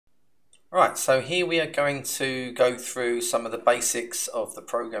Right, so here we are going to go through some of the basics of the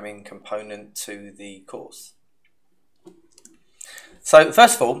programming component to the course. So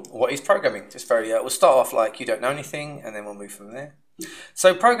first of all, what is programming? Just we'll start off like you don't know anything and then we'll move from there.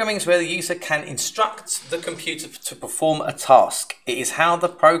 So programming is where the user can instruct the computer to perform a task. It is how the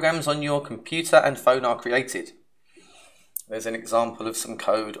programs on your computer and phone are created. There's an example of some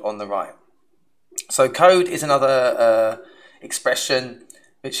code on the right. So code is another expression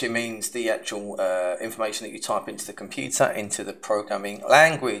which means the actual information that you type into the computer, into the programming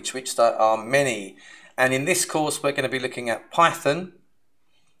language, which there are many. And in this course, we're going to be looking at Python,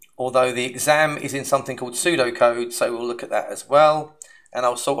 although the exam is in something called pseudocode, so we'll look at that as well. And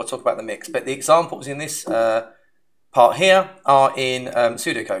I'll sort of talk about the mix. But the examples in this part here are in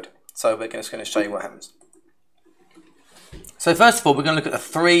pseudocode. So we're just going to show you what happens. So first of all, we're going to look at the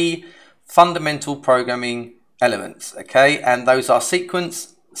three fundamental programming elements, okay, and those are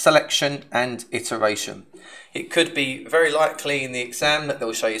sequence, selection and iteration. It could be very likely in the exam that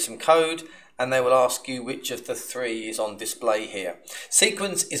they'll show you some code and they will ask you which of the three is on display here.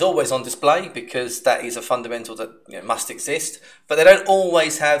 Sequence is always on display because that is a fundamental that must exist, but they don't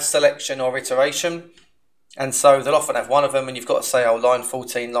always have selection or iteration, and so they'll often have one of them and you've got to say, oh, line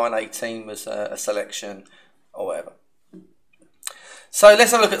 14, line 18 was a selection or whatever. So let's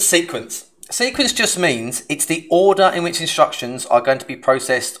have a look at sequence. Sequence just means it's the order in which instructions are going to be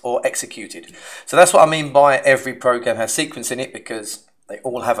processed or executed. So that's what I mean by every program has sequence in it, because they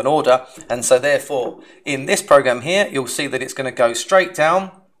all have an order. And so therefore, in this program here, you'll see that it's going to go straight down.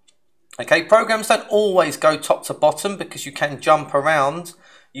 Okay, programs don't always go top to bottom because you can jump around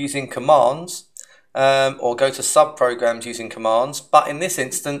using commands or go to sub-programs using commands. But in this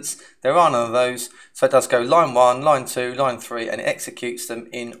instance, there are none of those. So it does go line 1, line 2, line 3, and it executes them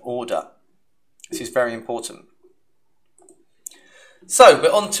in order. This is very important. So we're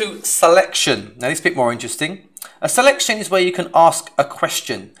on to selection. Now this is a bit more interesting. A selection is where you can ask a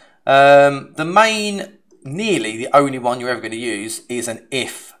question. Nearly the only one you're ever going to use is an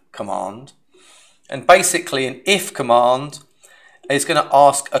if command. And basically an if command is going to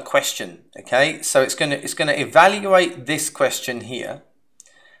ask a question. Okay, so it's going to evaluate this question here.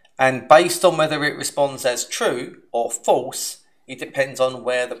 And based on whether it responds as true or false, it depends on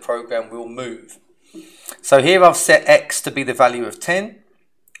where the program will move. So here I've set x to be the value of 10.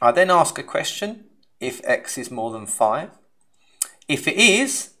 I then ask a question if x is more than 5. If it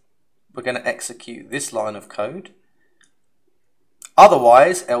is, we're going to execute this line of code.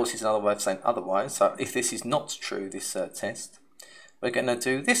 Otherwise, else is another way of saying otherwise. So if this is not true, this test, we're going to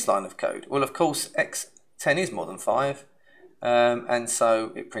do this line of code. Well, of course, x10 is more than 5. And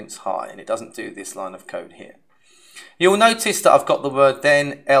so it prints high, and it doesn't do this line of code here. You'll notice that I've got the word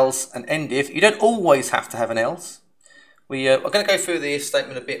then, else, and end if. You don't always have to have an else. We're going to go through the if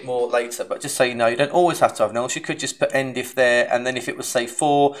statement a bit more later, but just so you know, you don't always have to have an else. You could just put end if there, and then if it was, say,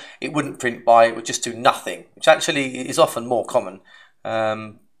 4, it wouldn't print by, it would just do nothing, which actually is often more common.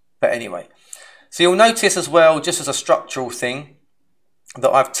 But anyway. So you'll notice as well, just as a structural thing,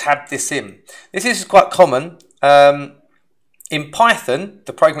 that I've tabbed this in. This is quite common. In Python,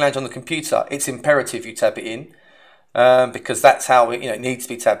 the program language on the computer, it's imperative you tab it in. Because that's how it needs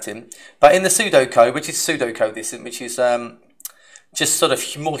to be tabbed in. But in the pseudocode, which is pseudocode, which is just sort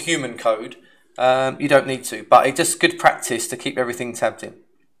of more human code, you don't need to. But it's just good practice to keep everything tabbed in,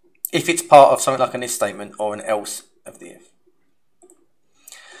 if it's part of something like an if statement or an else of the if.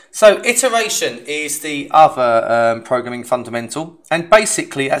 So iteration is the other programming fundamental, and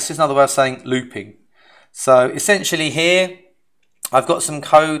basically that's just another way of saying looping. So essentially here, I've got some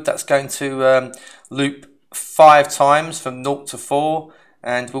code that's going to loop 5 times from 0 to 4,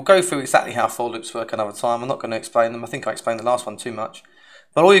 and we'll go through exactly how for loops work another time. I'm not going to explain them. I think I explained the last one too much.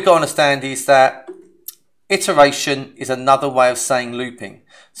 But all you've got to understand is that iteration is another way of saying looping.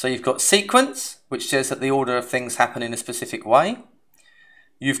 So you've got sequence, which says that the order of things happen in a specific way.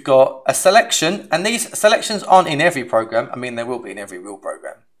 You've got a selection, and these selections aren't in every program. I mean, they will be in every real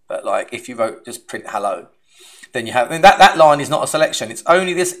program. But like if you wrote just print hello, then you have, that line is not a selection. It's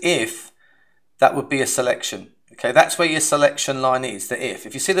only this if that would be a selection. Okay, that's where your selection line is, the if.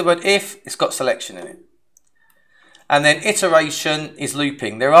 If you see the word if, it's got selection in it. And then iteration is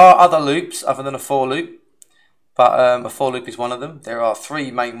looping. There are other loops other than a for loop, but a for loop is one of them. There are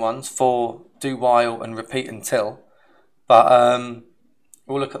 3 main ones: for, do while, and repeat until. But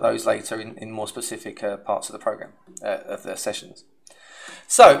we'll look at those later in more specific parts of the program, of the sessions.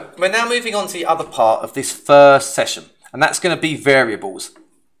 So we're now moving on to the other part of this first session, and that's going to be variables.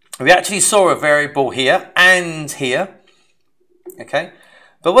 We actually saw a variable here and here. Okay,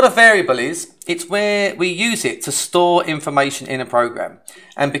 But what a variable is, it's where we use it to store information in a program.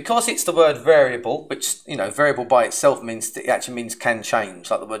 And because it's the word variable, which, you know, variable by itself means, it actually means can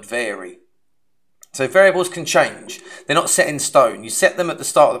change, like the word vary. So variables can change. They're not set in stone. You set them at the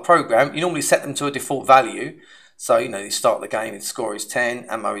start of the program. You normally set them to a default value. So, you know, you start the game, the score is 10,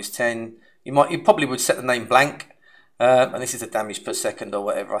 ammo is 10. You probably would set the name blank. And this is the damage per second or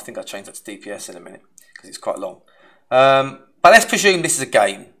whatever. I think I'll change that to DPS in a minute because it's quite long. But let's presume this is a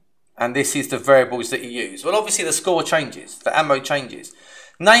game and this is the variables that you use. Well, obviously the score changes, the ammo changes.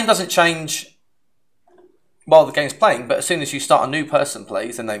 Name doesn't change while the game's playing, but as soon as you start a new person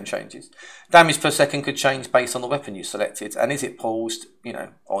plays, the name changes. Damage per second could change based on the weapon you selected, and is it paused, you know,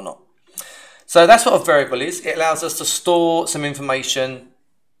 or not. So that's what a variable is. It allows us to store some information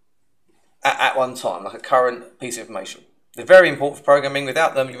at one time, like a current piece of information. They're very important for programming.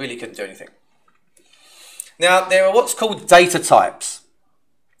 Without them, you really couldn't do anything. Now, there are what's called data types.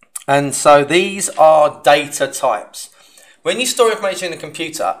 And so these are data types. When you store information in a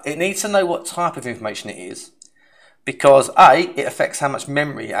computer, it needs to know what type of information it is, because A, it affects how much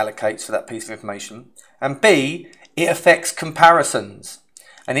memory it allocates for that piece of information, and B, it affects comparisons,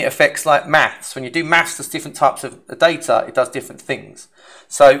 and it affects like maths. When you do maths, there's different types of data, it does different things.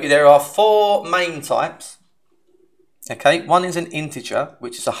 So there are 4 main types. Okay, one is an integer,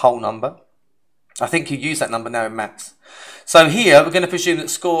 which is a whole number. I think you use that number now in maths. So here we're going to presume that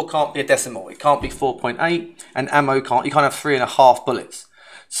score can't be a decimal. It can't be 4.8, and ammo you can't have 3.5 bullets.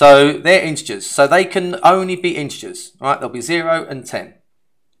 So they're integers. So they can only be integers, right? They'll be 0 and 10.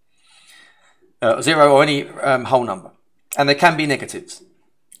 0 or any whole number. And they can be negatives.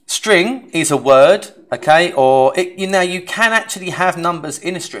 String is a word, okay? Or you can actually have numbers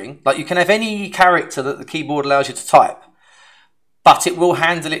in a string. Like you can have any character that the keyboard allows you to type, but it will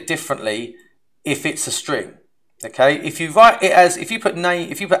handle it differently if it's a string. Okay, if you write it as, if you put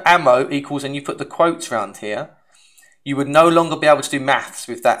ammo equals and you put the quotes around here, you would no longer be able to do maths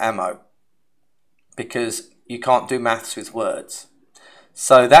with that ammo because you can't do maths with words.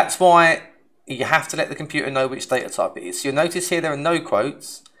 So that's why you have to let the computer know which data type it is. So you'll notice here there are no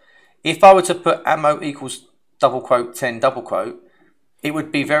quotes. If I were to put ammo equals double quote 10 double quote, it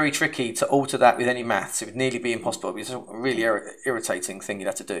would be very tricky to alter that with any maths. It would nearly be impossible. It's a really irritating thing you'd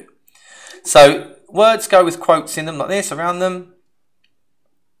have to do. So words go with quotes in them like this, around them.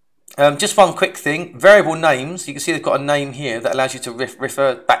 Just one quick thing, variable names, you can see they've got a name here that allows you to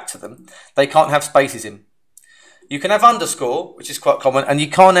refer back to them. They can't have spaces in. You can have underscore, which is quite common, and you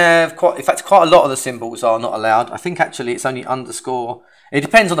can't have, in fact quite a lot of the symbols are not allowed. I think actually it's only underscore. It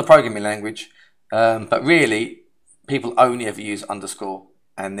depends on the programming language, but really people only ever use underscore,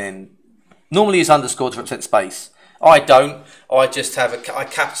 and then normally use underscore to represent space. I don't. I just have I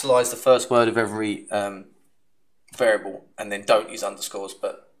capitalise the first word of every variable and then don't use underscores,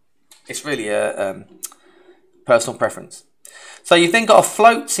 but it's really a personal preference. So you've then got a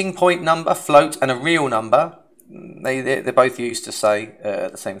floating point number, float, and a real number. They're both used to say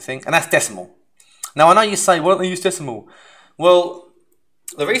the same thing, and that's decimal. Now I know you say, why don't they use decimal? Well,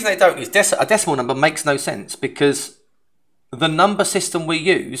 the reason they don't is a decimal number makes no sense because the number system we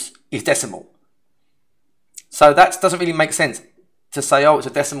use is decimal. So that doesn't really make sense to say, oh, it's a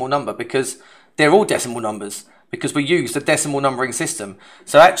decimal number, because they're all decimal numbers, because we use the decimal numbering system.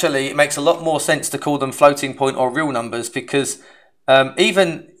 So actually it makes a lot more sense to call them floating point or real numbers, because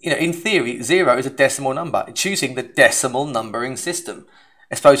even, in theory, 0 is a decimal number. It's using the decimal numbering system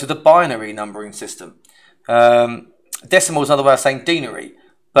as opposed to the binary numbering system. Decimal is another way of saying denary.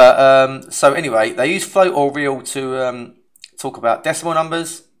 But so anyway, they use float or real to talk about decimal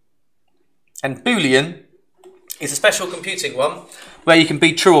numbers. And Boolean is a special computing one where you can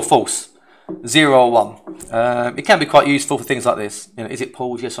be true or false, 0 or 1. It can be quite useful for things like this. Is it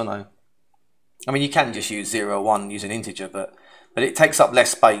paused, yes or no? I mean, you can just use 0 or 1, use an integer, but it takes up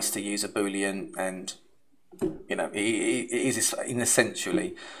less space to use a Boolean, and it is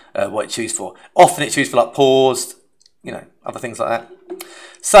essentially what it's used for. Often it's used for like paused, other things like that.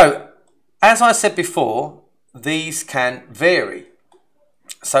 So, as I said before, these can vary.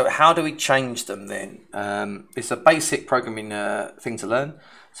 So how do we change them then? It's a basic programming thing to learn.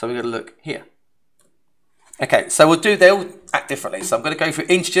 So we're going to look here. Okay, so they all act differently. So I'm going to go through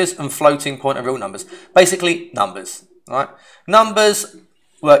integers and floating point and real numbers. Basically, numbers. Right? Numbers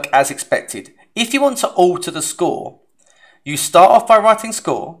work as expected. If you want to alter the score, you start off by writing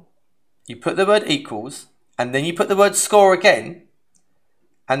score, you put the word equals, and then you put the word score again,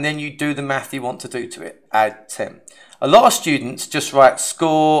 and then you do the math you want to do to it, add 10. A lot of students just write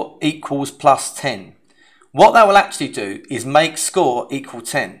score equals plus 10. What that will actually do is make score equal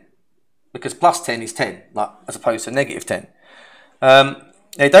 10, because plus 10 is 10, as opposed to negative 10.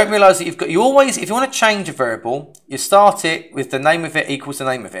 They don't realise that you always, if you want to change a variable, you start it with the name of it equals the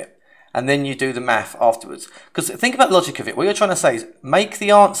name of it. And then you do the math afterwards. Because think about the logic of it. What you're trying to say is make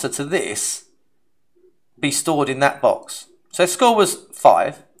the answer to this be stored in that box. So if score was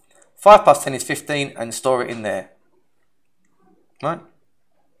 5, 5 plus 10 is 15, and store it in there. Right?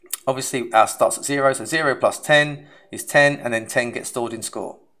 Obviously, ours starts at 0, so 0 plus 10 is 10, and then 10 gets stored in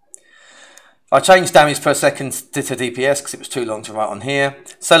score. I changed damage per second to DPS because it was too long to write on here.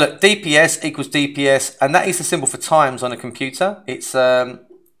 So look, DPS equals DPS, and that is the symbol for times on a computer. It's they'll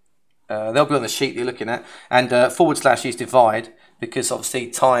be on the sheet you're looking at, and / is divide, because obviously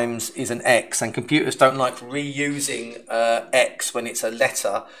times is an X, and computers don't like reusing X when it's a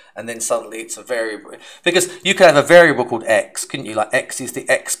letter and then suddenly it's a variable. Because you could have a variable called X, couldn't you? Like X is the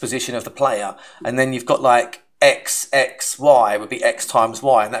X position of the player, and then you've got like X, X, Y would be X times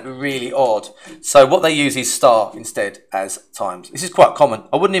Y, and that'd be really odd. So what they use is star instead as times. This is quite common.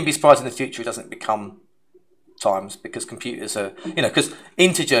 I wouldn't even be surprised in the future it doesn't become times, because computers are, because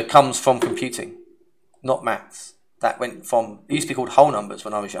integer comes from computing, not maths. That went from, it used to be called whole numbers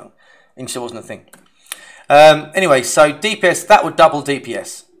when I was young. Integer wasn't a thing. Anyway, so DPS, that would double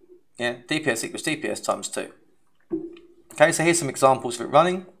DPS. Yeah, DPS equals DPS times 2. Okay, so here's some examples of it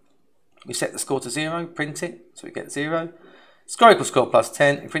running. We set the score to 0, print it, so we get 0. Score equals score plus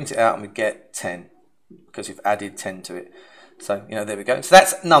 10, we print it out and we get 10, because we've added 10 to it. So, there we go. So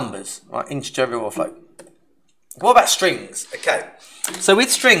that's numbers, right? Integer, real or float. What about strings? Okay, so with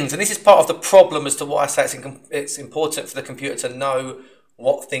strings, and this is part of the problem as to why I say it's important for the computer to know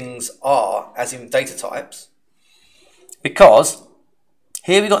what things are, as in data types, because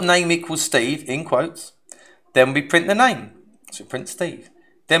here we've got name equals Steve, in quotes, then we print the name, so we print Steve.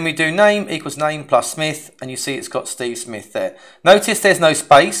 Then we do name equals name plus Smith, and you see it's got Steve Smith there. Notice there's no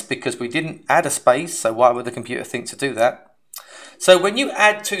space because we didn't add a space, so why would the computer think to do that? So when you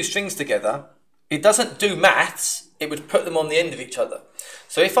add two strings together, it doesn't do maths, it would put them on the end of each other.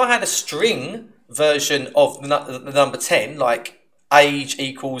 So if I had a string version of the number 10, like age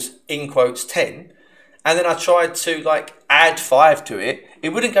equals in quotes 10, and then I tried to like add 5 to it, it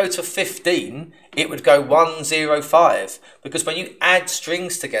wouldn't go to 15, it would go 105, because when you add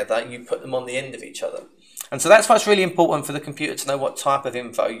strings together, you put them on the end of each other. And so that's why it's really important for the computer to know what type of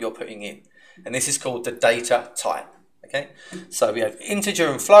info you're putting in. And this is called the data type. Okay, so we have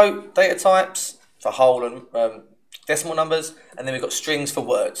integer and float data types for whole and decimal numbers, and then we've got strings for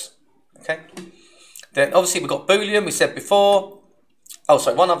words. Okay, then obviously we've got Boolean, we said before. Oh,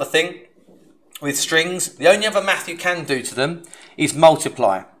 sorry, one other thing with strings, the only other math you can do to them is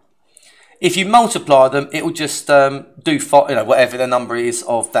multiply. If you multiply them, it will just do whatever the number is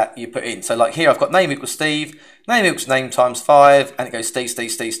of that you put in. So like here I've got name equals Steve, name equals name times 5, and it goes Steve,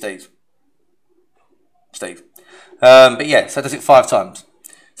 Steve, Steve, Steve. Steve. But yeah, so it does it 5 times.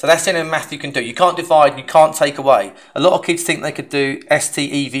 So that's the only math you can do. You can't divide, you can't take away. A lot of kids think they could do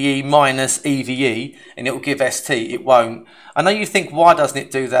STEVE minus EVE and it will give ST. It won't. I know you think, why doesn't it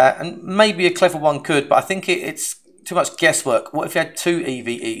do that? And maybe a clever one could, but I think it's too much guesswork. What if you had 2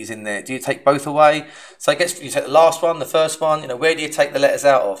 EVEs in there? Do you take both away? So I guess you take the last one, the first one, where do you take the letters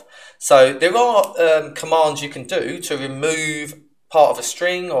out of? So there are commands you can do to remove part of a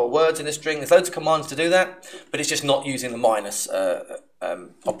string or words in a string. There's loads of commands to do that, but it's just not using the minus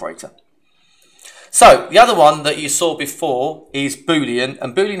operator. So the other one that you saw before is Boolean,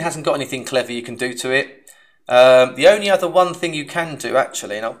 and Boolean hasn't got anything clever you can do to it. The only other one thing you can do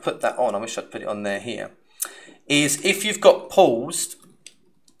actually, and I'll put that on, I wish I'd put it on there here, is if you've got paused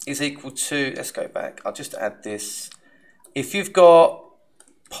is equal to, let's go back, I'll just add this. If you've got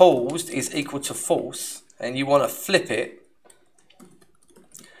paused is equal to false and you want to flip it,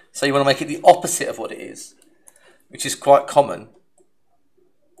 so you want to make it the opposite of what it is, which is quite common,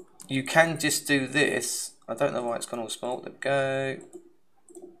 you can just do this. I don't know why it's gone all small. There we go.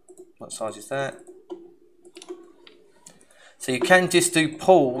 What size is that? So you can just do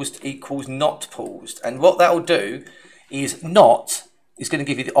paused equals not paused. And what that will do is not is going to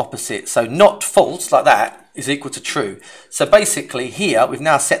give you the opposite. So not false, like that, is equal to true. So basically here, we've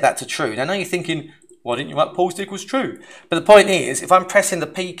now set that to true. Now you're thinking, why didn't you write paused equals true? But the point is, if I'm pressing the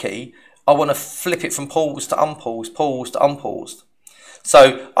P key, I want to flip it from paused to unpaused, paused to unpaused.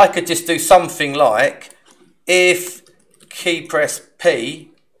 So I could just do something like, if key press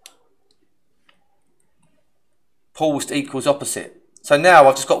P, paused equals opposite. So now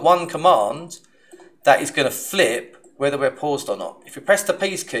I've just got one command that is going to flip whether we're paused or not. If you press the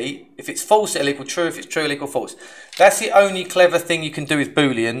P key, if it's false, it'll equal true. If it's true, it'll equal false. That's the only clever thing you can do with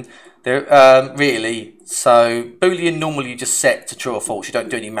Boolean, really. So Boolean normally you just set to true or false. You don't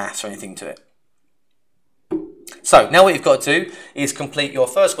do any maths or anything to it. So now what you've got to do is complete your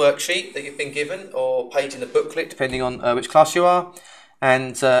first worksheet that you've been given, or page in the booklet, depending on which class you are,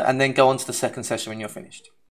 and then go on to the second session when you're finished.